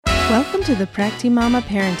Welcome to the Practi-Mama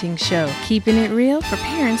Parenting Show, keeping it real for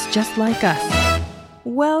parents just like us.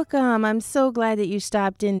 Welcome. I'm so glad that you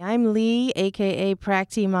stopped in. I'm Lee, aka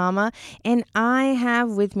Practi-Mama, and I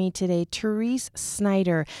have with me today Therese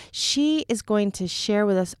Snider. She is going to share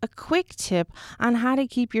with us a quick tip on how to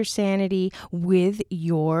keep your sanity with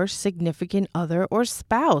your significant other or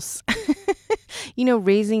spouse. You know,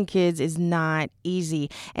 raising kids is not easy,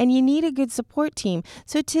 and you need a good support team.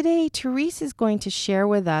 So today, Therese is going to share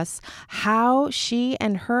with us how she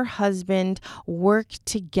and her husband work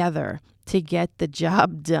together to get the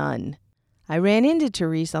job done. I ran into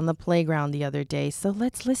Therese on the playground the other day, so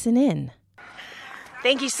let's listen in.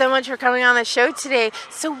 Thank you so much for coming on the show today.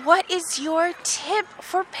 So what is your tip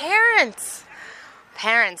for parents?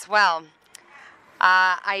 Well,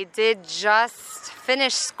 I did just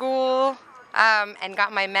finish school and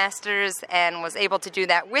got my master's and was able to do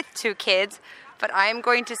that with 2 kids. But I'm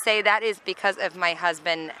going to say that is because of my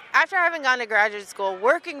husband. After having gone to graduate school,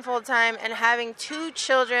 working full-time, and having 2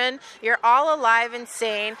 children, you're all alive and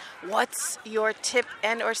sane. What's your tip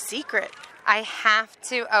and or secret? I have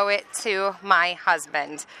to owe it to my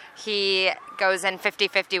husband. He goes in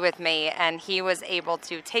 50-50 with me, and he was able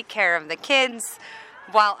to take care of the kids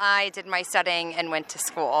while I did my studying and went to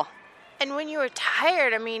school. And when you were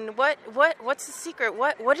tired, I mean, what's the secret?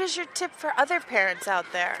 What is your tip for other parents out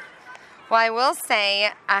there? Well, I will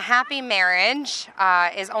say a happy marriage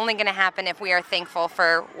is only going to happen if we are thankful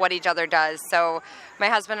for what each other does. So my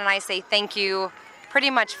husband and I say thank you pretty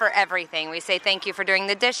much for everything. We say thank you for doing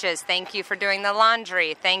the dishes, thank you for doing the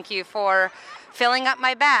laundry, thank you for filling up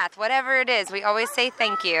my bath, whatever it is. We always say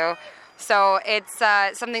thank you. So it's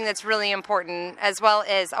something that's really important, as well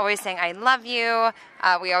as always saying I love you.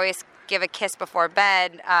 We always give a kiss before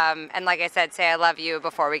bed, and like I said, say I love you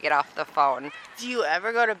before we get off the phone. Do you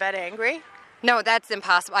ever go to bed angry? No, that's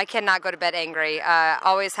impossible. I cannot go to bed angry.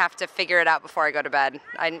 Always have to figure it out before I go to bed.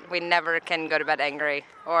 We never can go to bed angry,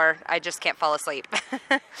 or I just can't fall asleep.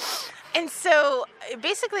 And so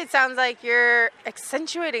basically it sounds like you're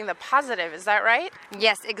accentuating the positive. Is that right?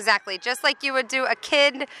 Yes, exactly. Just like you would do a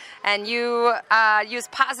kid and you use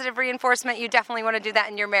positive reinforcement, you definitely want to do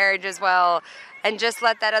that in your marriage as well. And just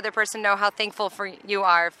let that other person know how thankful you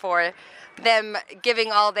are for them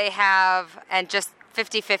giving all they have and just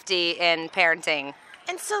 50-50 in parenting.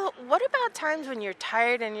 And so what about times when you're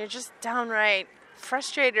tired and you're just downright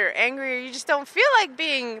frustrated or angry, or you just don't feel like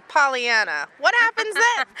being Pollyanna? What happens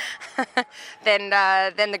then?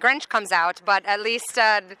 Then the Grinch comes out, but at least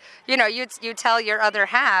you tell your other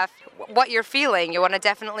half what you're feeling. You want to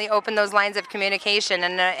definitely open those lines of communication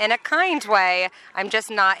in a kind way. I'm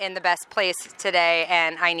just not in the best place today,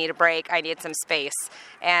 and I need a break. I need some space.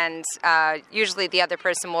 And usually the other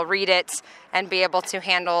person will read it and be able to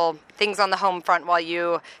handle things on the home front while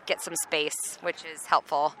you get some space, which is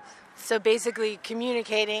helpful. So basically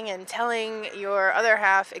communicating and telling your other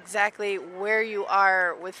half exactly where you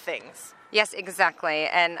are with things. Yes, exactly.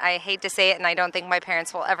 And I hate to say it, and I don't think my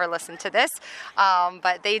parents will ever listen to this,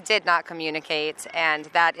 but they did not communicate, and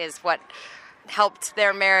that is what helped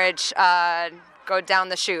their marriage go down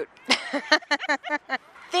the chute.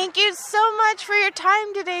 Thank you so much for your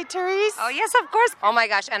time today, Therese. Oh, yes, of course. Oh, my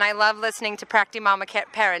gosh, and I love listening to Practi-Mama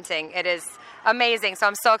Parenting. It is amazing, so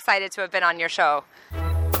I'm so excited to have been on your show.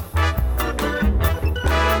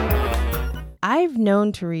 I've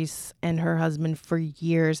known Therese and her husband for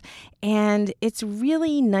years, and it's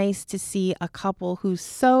really nice to see a couple who's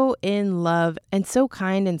so in love and so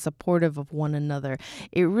kind and supportive of one another.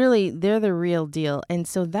 They're the real deal. And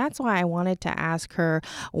so that's why I wanted to ask her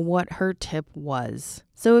what her tip was.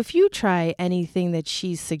 So if you try anything that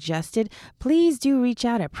she's suggested, please do reach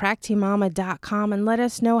out at practimama.com and let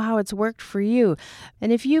us know how it's worked for you.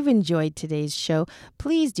 And if you've enjoyed today's show,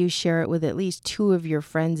 please do share it with at least 2 of your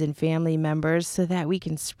friends and family members so that we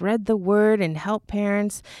can spread the word and help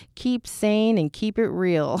parents keep sane and keep it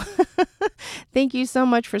real. Thank you so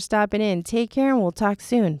much for stopping in. Take care, and we'll talk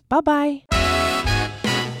soon. Bye-bye.